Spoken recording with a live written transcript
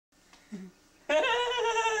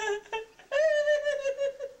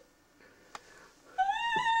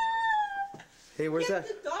Hey, where's Get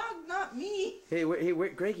that? the dog, not me. Hey, where,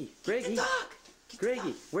 Greggy? Get the dog. Get the Greggy,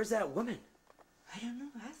 dog. where's that woman? I don't know.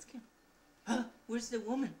 Ask him. Huh? Where's the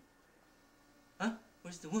woman? Huh?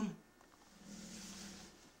 Where's the woman?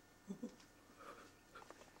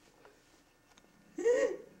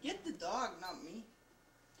 Get the dog, not me.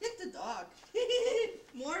 Get the dog.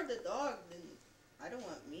 More the dog than I don't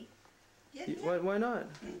want me. Get him. Why not?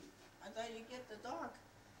 I thought you'd get the dog.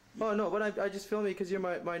 Oh no, but I just filmed you because you're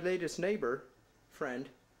my latest neighbor, friend,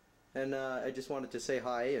 and I just wanted to say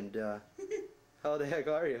hi and how the heck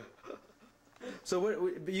are you? So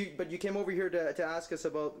but you came over here to ask us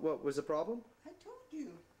about what was the problem? I told you.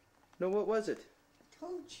 No, what was it? I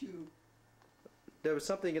told you. There was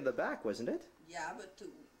something in the back, wasn't it? Yeah, but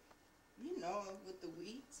you know, with the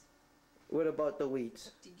weeds. What about the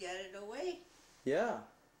weeds? To get it away. Yeah,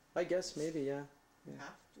 I guess maybe, yeah. You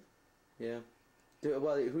have to. Yeah.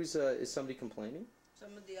 Well, is somebody complaining?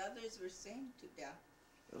 Some of the others were saying to death.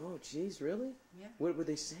 Oh, jeez, really? Yeah. What were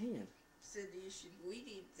they saying? Said you should weed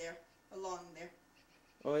eat there, along there.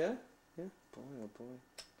 Oh yeah, yeah. Boy, oh boy.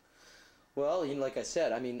 Well, you know, like I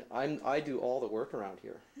said, I mean, I do all the work around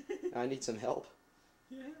here. I need some help.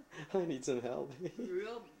 Yeah. I need some help.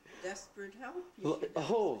 Real desperate help.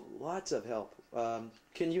 Oh, lots of help.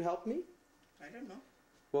 Can you help me? I don't know.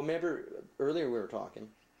 Well, remember earlier we were talking,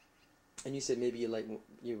 and you said maybe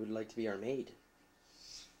you would like to be our maid.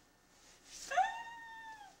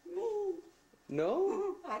 No.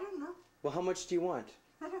 No? I don't know. Well, how much do you want?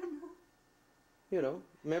 I don't know. You know,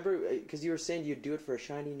 remember, because you were saying you'd do it for a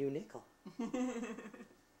shiny new nickel.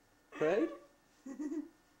 Right?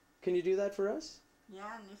 Can you do that for us?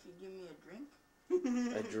 Yeah, and if you give me a drink.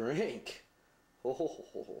 A drink? Oh,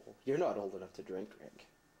 you're not old enough to drink.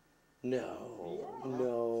 No. Yeah.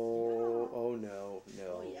 No. Yeah. Oh, no. No.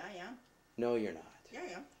 Oh, yeah, I am. No, you're not. Yeah,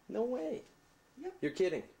 I am. No way. Yep. You're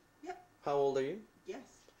kidding. Yep. How old are you? Yes.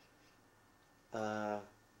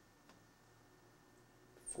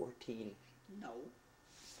 14. No.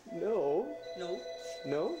 No. No.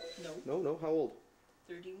 No? No. No, no. How old?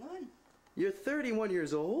 31. You're 31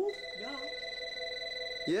 years old? Yeah.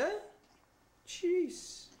 Yeah?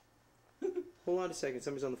 Jeez. Hold on a second.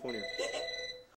 Somebody's on the phone here.